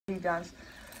does.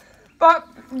 But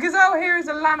Gazelle here is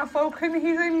a lanner falcon.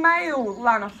 He's a male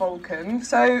lanner falcon,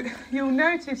 so you'll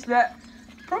notice that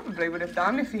probably would have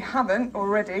done if you haven't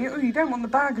already. Oh, you don't want the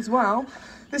bag as well.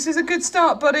 This is a good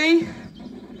start, buddy.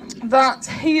 That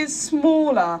he is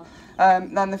smaller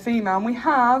than the female. And we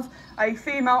have a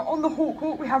female on the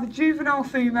hawk. We have a juvenile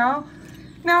female.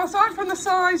 Now, aside from the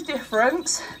size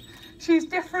difference, she's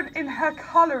different in her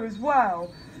colour as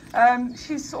well.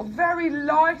 She's sort of very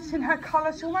light in her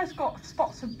colour. She's almost got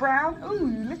spots of brown.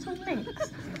 Ooh, little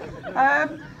minx.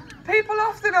 People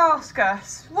often ask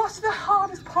us, what's the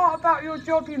hardest part about your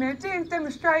job? You know, doing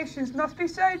demonstrations must be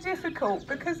so difficult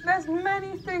because there's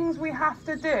many things we have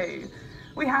to do.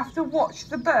 We have to watch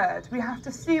the birds. We have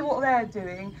to see what they're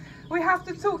doing. We have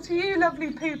to talk to you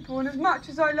lovely people, and as much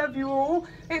as I love you all,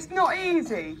 it's not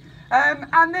easy.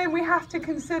 And then we have to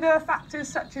consider factors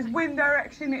such as wind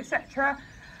direction, etc.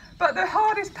 But the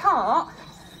hardest part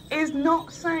is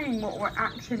not saying what we're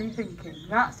actually thinking.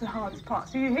 That's the hardest part.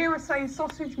 So you hear us say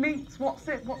sausage, meats, what's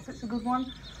it's a good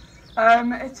one,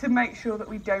 to make sure that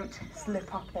we don't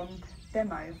slip up on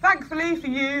demo. Thankfully for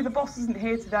you, the boss isn't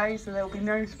here today, so there'll be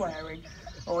no swearing,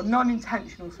 or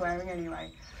non-intentional swearing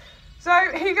anyway. So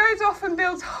he goes off and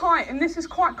builds height, and this is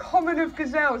quite common of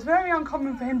Gazelle. It's very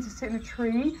uncommon for him to sit in a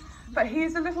tree, but he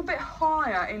is a little bit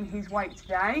higher in his weight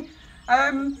today.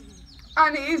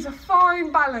 And it is a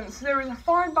fine balance. There is a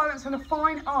fine balance and a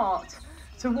fine art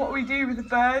to what we do with the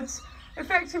birds.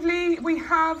 Effectively, we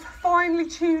have finely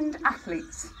tuned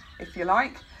athletes, if you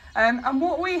like. And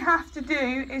what we have to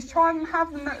do is try and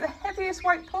have them at the heaviest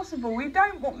weight possible. We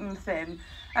don't want them thin.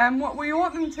 What we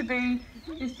want them to be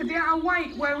is to be at a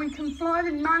weight where we can fly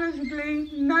them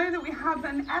manageably, know that we have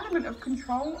an element of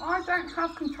control. I don't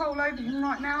have control over him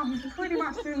right now. He's pretty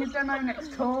much doing the demo next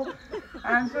door.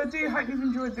 So I do hope you've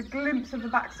enjoyed the glimpse of the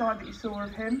backside that you saw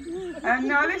of him.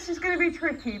 Now this is going to be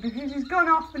tricky because he's gone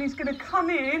off and he's going to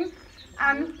come in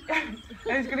and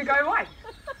he's going to go away.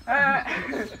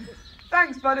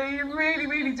 Thanks, buddy. You're really,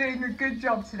 really doing a good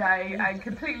job today and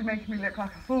completely making me look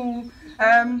like a fool.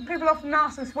 People often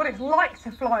ask us what it's like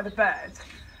to fly the birds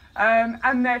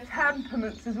and their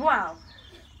temperaments as well.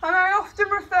 And I often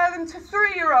refer them to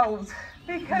 3-year-olds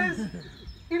because,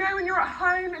 you know, when you're at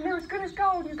home and they're as good as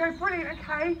gold, you go, brilliant,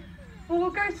 okay, well,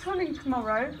 we'll go swimming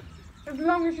tomorrow as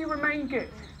long as you remain good.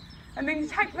 And then you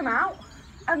take them out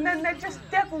and then they're just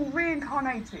devil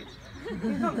reincarnated.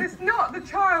 It's not the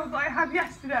child that I had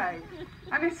yesterday,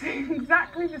 and it's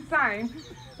exactly the same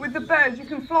with the birds. You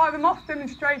can fly them off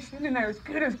demonstration and they're as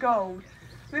good as gold.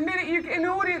 The minute you get an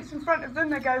audience in front of them,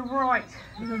 they go, right,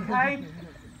 okay,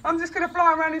 I'm just going to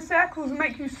fly around in circles and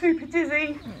make you super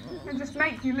dizzy and just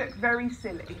make you look very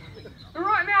silly. And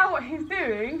right now what he's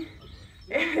doing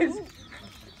is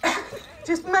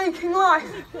just making life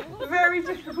very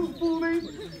difficult for me.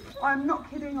 I'm not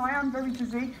kidding, I am very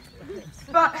dizzy,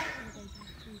 but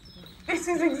this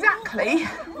is exactly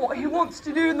what he wants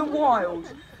to do in the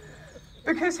wild,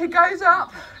 because he goes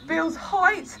up, builds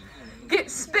height,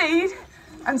 gets speed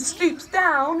and stoops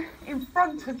down in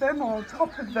front of them or on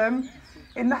top of them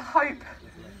in the hope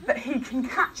that he can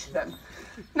catch them.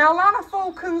 Now, lanner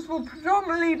falcons will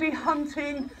predominantly be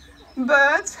hunting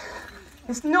birds.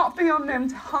 It's not beyond them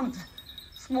to hunt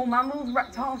small mammals,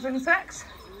 reptiles, insects.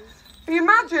 But you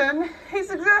imagine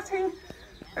he's exerting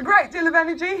a great deal of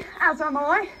energy, as am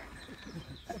I.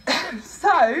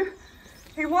 So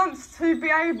he wants to be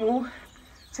able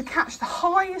to catch the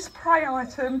highest prey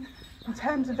item in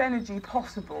terms of energy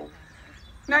possible.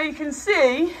 Now you can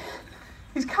see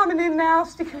he's coming in now,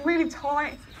 sticking really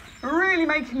tight, really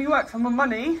making me work for my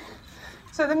money.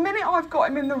 So the minute I've got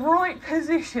him in the right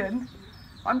position,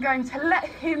 I'm going to let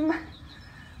him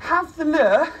have the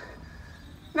lure.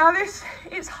 Now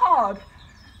it's hard.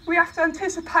 We have to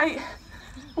anticipate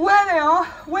where they are,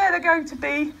 where they're going to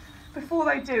be before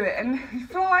they do it. And if you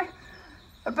fly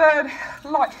a bird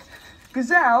like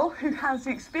Gazelle, who has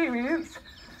the experience,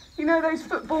 you know those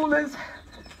footballers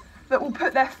that will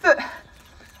put their foot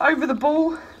over the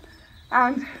ball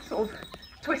and sort of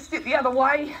twist it the other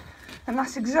way, and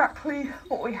that's exactly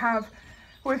what we have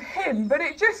with him. But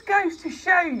it just goes to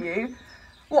show you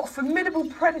what formidable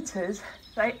predators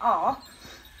they are.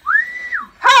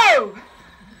 Ho!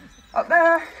 Up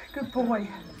there, good boy.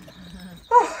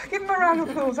 Oh, give him a round of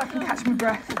applause, I can catch my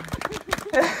breath.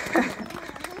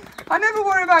 I never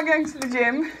worry about going to the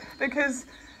gym because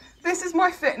this is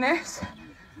my fitness,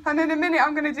 and in a minute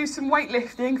I'm going to do some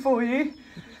weightlifting for you,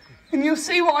 and you'll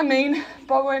see what I mean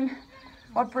by when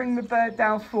I bring the bird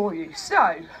down for you.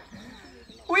 So,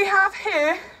 we have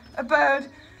here a bird.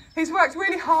 He's worked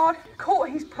really hard, caught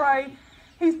his prey.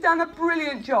 He's done a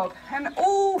brilliant job, and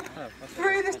all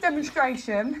through this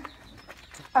demonstration,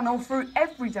 and all through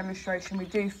every demonstration we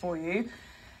do for you,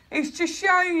 is to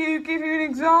show you, give you an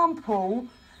example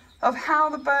of how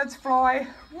the birds fly,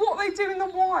 what they do in the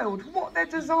wild, what they're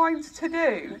designed to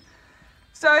do.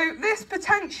 So this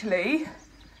potentially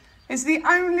is the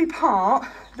only part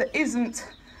that isn't,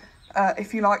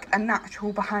 if you like, a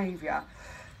natural behaviour.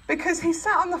 Because he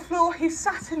sat on the floor, he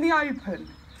sat in the open.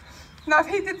 Now if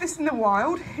he did this in the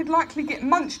wild, he'd likely get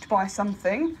munched by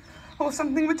something, or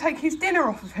something would take his dinner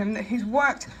off of him that he's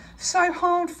worked so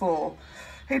hard for.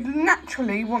 He'd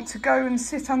naturally want to go and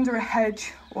sit under a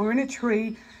hedge or in a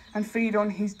tree and feed on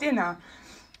his dinner.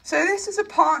 So this is a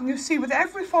part, and you'll see with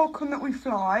every falcon that we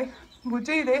fly, we'll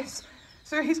do this.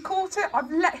 So he's caught it,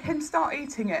 I've let him start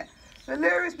eating it. The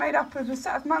lure is made up of a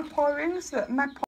set of magpie rings that magpie